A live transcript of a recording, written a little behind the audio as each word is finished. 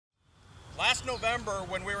Last November,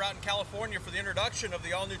 when we were out in California for the introduction of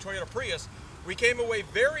the all-new Toyota Prius, we came away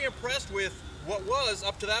very impressed with what was,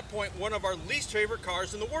 up to that point, one of our least favorite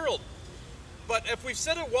cars in the world. But if we've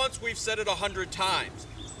said it once, we've said it 100 times.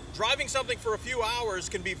 Driving something for a few hours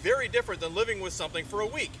can be very different than living with something for a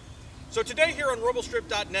week. So today here on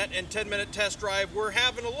Rumblestrip.NET and 10-minute test drive, we're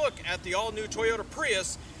having a look at the all-new Toyota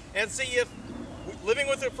Prius and see if, living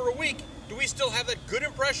with it for a week, do we still have that good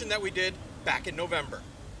impression that we did back in November.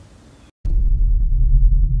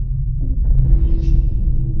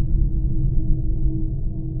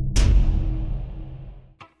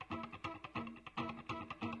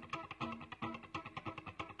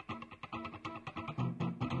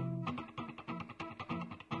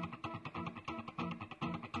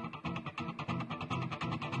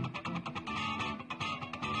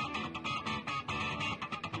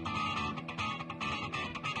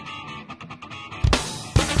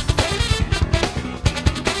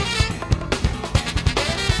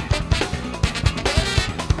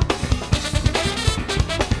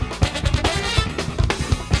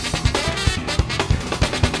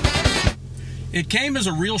 It came as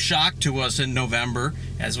a real shock to us in November,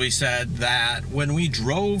 as we said, that when we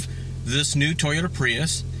drove this new Toyota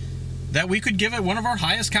Prius, that we could give it one of our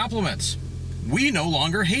highest compliments. We no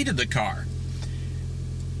longer hated the car.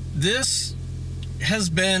 This has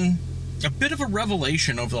been a bit of a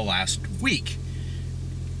revelation over the last week.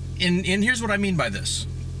 And here's what I mean by this.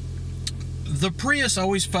 The Prius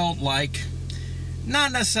always felt like,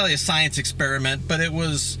 not necessarily a science experiment, but it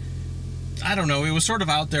was, I don't know, it was sort of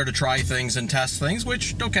out there to try things and test things,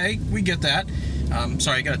 which, okay, we get that.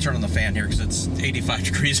 Sorry, I gotta turn on the fan here because it's 85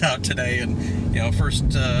 degrees out today, and, you know,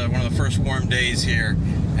 one of the first warm days here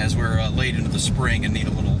as we're late into the spring and need a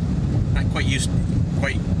little, not quite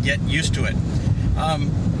yet used to it.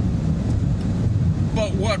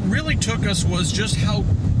 But what really took us was just how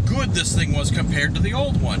good this thing was compared to the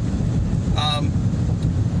old one.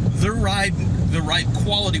 The ride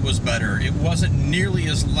quality was better. It wasn't nearly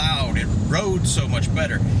as loud. It rode so much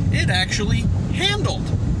better. It actually handled.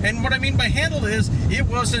 And what I mean by handled is it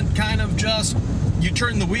wasn't kind of just you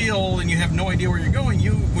turn the wheel and you have no idea where you're going.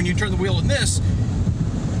 When you turn the wheel in this,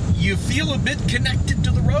 you feel a bit connected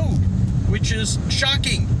to the road, which is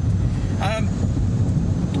shocking.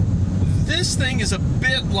 This thing is a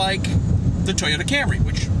bit like the Toyota Camry,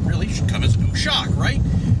 which really should come as no shock, right?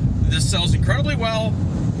 This sells incredibly well.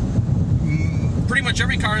 Pretty much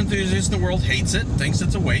every car enthusiast in the world hates it, thinks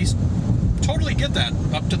it's a waste. Totally get that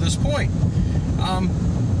up to this point.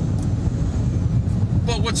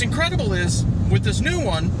 But what's incredible is, with this new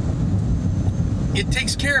one, it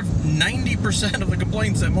takes care of 90% of the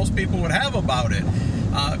complaints that most people would have about it.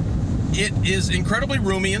 It is incredibly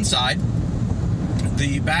roomy inside.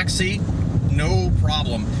 The back seat, no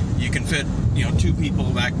problem. You can fit, you know, 2 people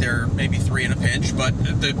back there, maybe 3 in a pinch, but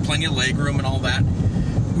there's plenty of leg room and all that.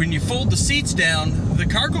 When you fold the seats down, the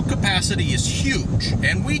cargo capacity is huge,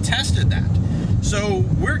 and we tested that. So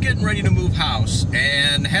we're getting ready to move house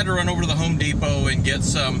and had to run over to the Home Depot and get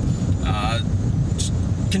some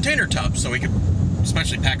container tubs so we could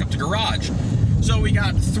especially pack up the garage. So we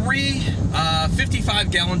got 3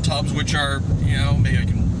 55-gallon tubs, which are, you know, maybe I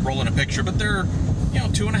can roll in a picture, but they're, you know,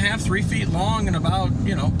 2.5, 3 feet long and about,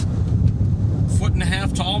 you know, 1.5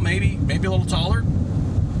 feet tall, maybe a little taller.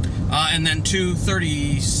 And then 2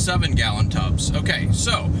 37-gallon tubs. Okay,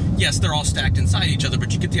 so, yes, they're all stacked inside each other,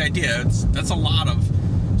 but you get the idea. That's a lot of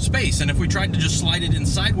space, and if we tried to just slide it in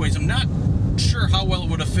sideways, I'm not sure how well it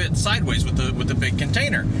would have fit sideways with the big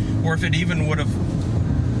container, or if it even would have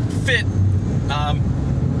fit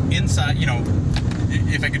inside, you know,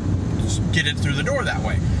 if I could get it through the door that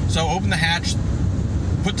way. So open the hatch,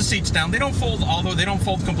 put the seats down. They don't fold, although they don't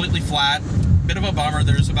fold completely flat. Bit of a bummer.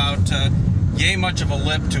 There's about yay much of a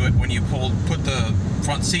lip to it when you put the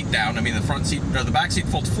front seat down. I mean, the front seat or the back seat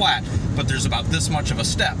folds flat, but there's about this much of a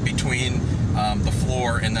step between the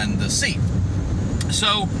floor and then the seat.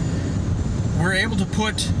 So we're able to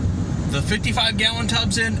put the 55-gallon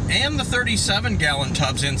tubs in and the 37-gallon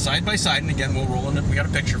tubs in side by side, and again, we'll roll in it. We got a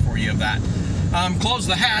picture for you of that. Close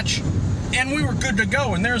the hatch, and we were good to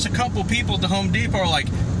go. And there's a couple people at the Home Depot are like,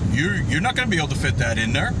 you're not going to be able to fit that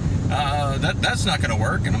in there. That's not going to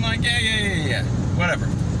work. And I'm like, yeah, whatever.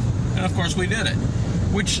 And of course we did it,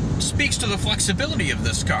 which speaks to the flexibility of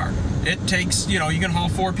this car. It takes, you know, you can haul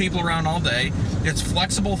 4 people around all day. It's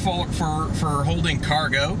flexible for holding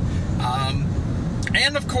cargo.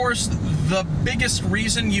 And of course, the biggest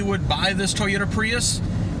reason you would buy this Toyota Prius,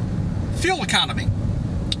 fuel economy.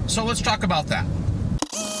 So let's talk about that.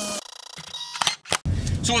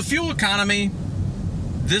 So with fuel economy,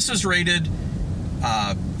 this is rated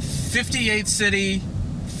 58 city,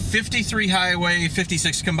 53 highway,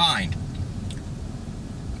 56 combined.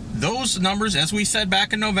 Those numbers, as we said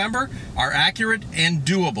back in November, are accurate and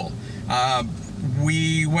doable.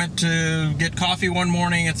 We went to get coffee one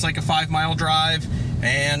morning. It's like a 5-mile drive,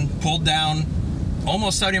 and pulled down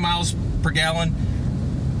almost 70 miles per gallon.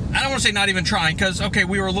 I don't want to say not even trying, because, okay,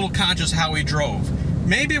 we were a little conscious how we drove.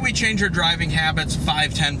 Maybe we changed our driving habits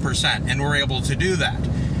 5–10%, and we're able to do that.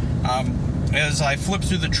 As I flip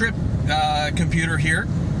through the trip computer here,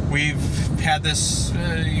 we've had this,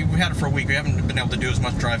 we've had it for a week. We haven't been able to do as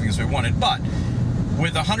much driving as we wanted, but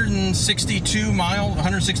with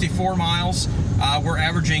 164 miles, we're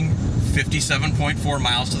averaging 57.4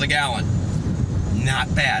 miles to the gallon.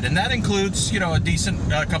 Not bad, and that includes, you know,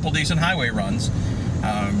 a couple decent highway runs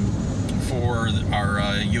for our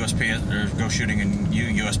USPS, go shooting in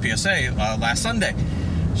USPSA last Sunday.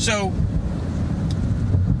 So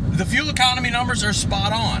the fuel economy numbers are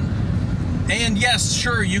spot on. And yes,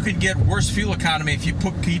 sure, you could get worse fuel economy if you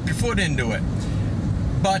keep your foot into it.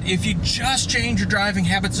 But if you just change your driving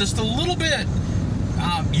habits just a little bit,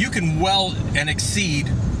 you can well and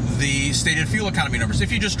exceed the stated fuel economy numbers.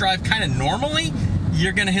 If you just drive kind of normally,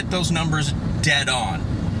 you're going to hit those numbers dead on.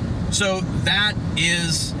 So that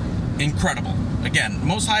is incredible. Again,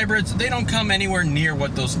 most hybrids, they don't come anywhere near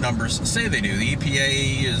what those numbers say they do. The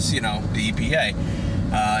EPA is, you know, the EPA,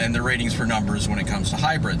 and the ratings for numbers when it comes to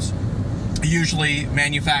hybrids. Usually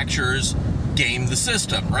manufacturers game the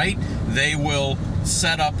system, right? They will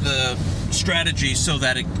set up the strategy so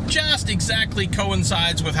that it just exactly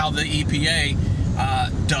coincides with how the EPA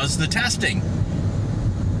does the testing.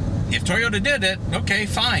 If Toyota did it, okay,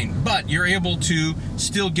 fine, but you're able to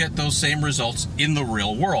still get those same results in the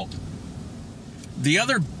real world. The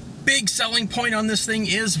other big selling point on this thing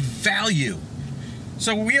is value.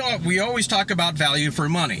 So we always talk about value for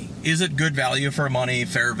money. Is it good value for money,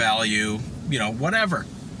 fair value, you know, whatever.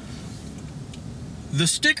 The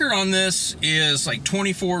sticker on this is like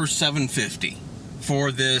 $24,750 for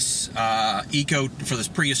this for this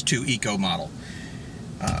Prius 2 Eco model.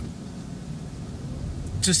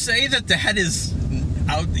 To say that that is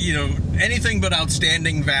anything but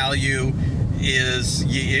outstanding value is,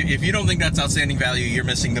 if you don't think that's outstanding value, you're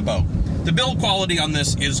missing the boat. The build quality on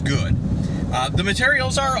this is good. The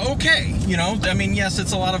materials are okay. You know, I mean, yes,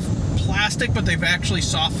 it's a lot of plastic, but they've actually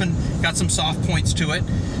got some soft points to it.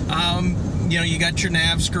 You know, you got your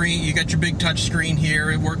nav screen, you got your big touch screen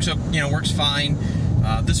here. It works up, you know, works fine.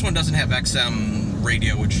 This one doesn't have XM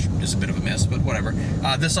radio, which is a bit of a miss, but whatever.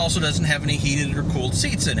 This also doesn't have any heated or cooled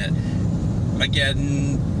seats in it.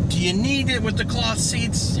 Again, do you need it with the cloth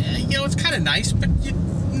seats? You know, it's kind of nice, but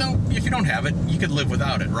if you don't have it, you could live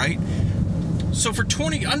without it, right? So for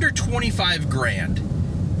under 25 grand,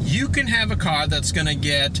 you can have a car that's going to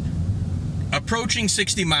get approaching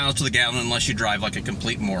 60 miles to the gallon unless you drive like a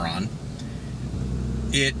complete moron.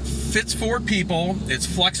 It fits 4 people. It's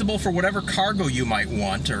flexible for whatever cargo you might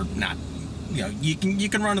want, or not. You know, you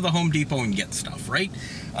can run to the Home Depot and get stuff, right?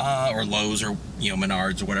 Or Lowe's, or, you know,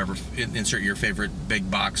 Menards, or whatever. Insert your favorite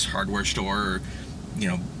big box hardware store, or, you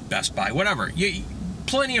know, Best Buy, whatever.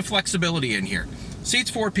 Plenty of flexibility in here.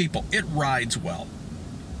 Seats 4 people. It rides well.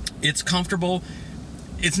 It's comfortable.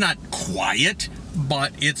 It's not quiet,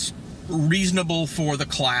 but it's reasonable for the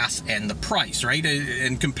class and the price, right?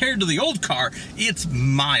 And compared to the old car, it's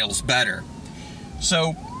miles better.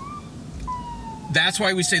 So that's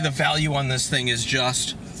why we say the value on this thing is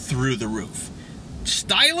just through the roof.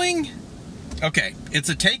 Styling, okay, it's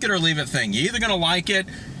a take it or leave it thing. You're either gonna like it,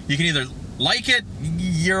 you can either like it,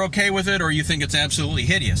 you're okay with it, or you think it's absolutely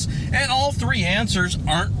hideous. And all 3 answers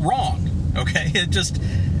aren't wrong, okay? It just,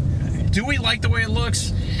 do we like the way it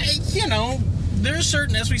looks? You know, there's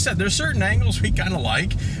certain, as we said, there's certain angles we kind of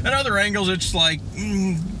like, and other angles it's like,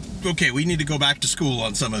 okay, we need to go back to school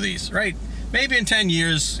on some of these, right? Maybe in 10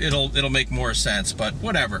 years it'll make more sense, but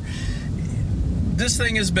whatever. This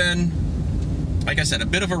thing has been, like I said, a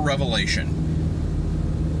bit of a revelation.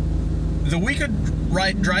 The week of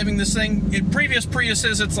driving this thing, in previous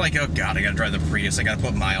Priuses, it's like, oh God, I gotta drive the Prius, I gotta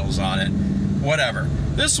put miles on it, whatever.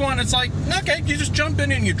 This one, it's like, okay, you just jump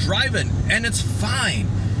in and you drive it, and it's fine.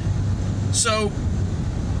 So,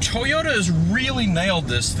 Toyota has really nailed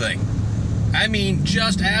this thing. I mean,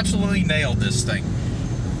 just absolutely nailed this thing.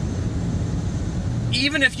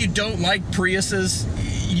 Even if you don't like Priuses,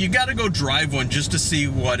 you gotta go drive one just to see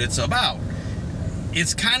what it's about.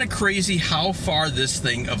 It's kind of crazy how far this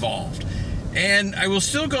thing evolved. And I will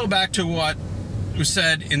still go back to what was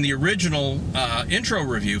said in the original intro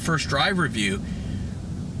review, first drive review.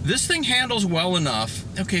 This thing handles well enough.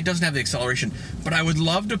 Okay, it doesn't have the acceleration, but I would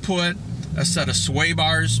love to put a set of sway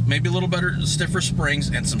bars, maybe a little better, stiffer springs,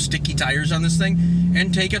 and some sticky tires on this thing,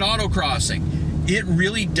 and take it autocrossing. It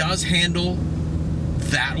really does handle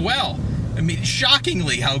that well. I mean,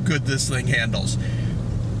 shockingly how good this thing handles.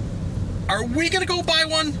 Are we going to go buy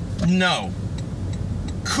one? No.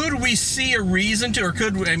 Could we see a reason to, or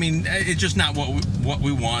could we, I mean, it's just not what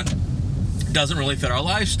we want. Doesn't really fit our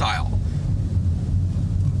lifestyle.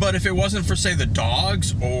 But if it wasn't for, say, the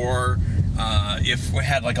dogs, or if we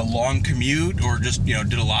had like a long commute, or just, you know,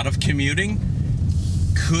 did a lot of commuting,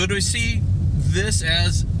 could we see this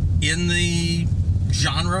as in the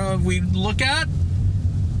genre we look at?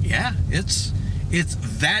 Yeah, it's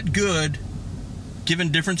that good,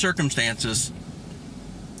 given different circumstances.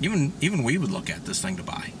 Even we would look at this thing to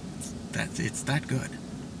buy. It's that good.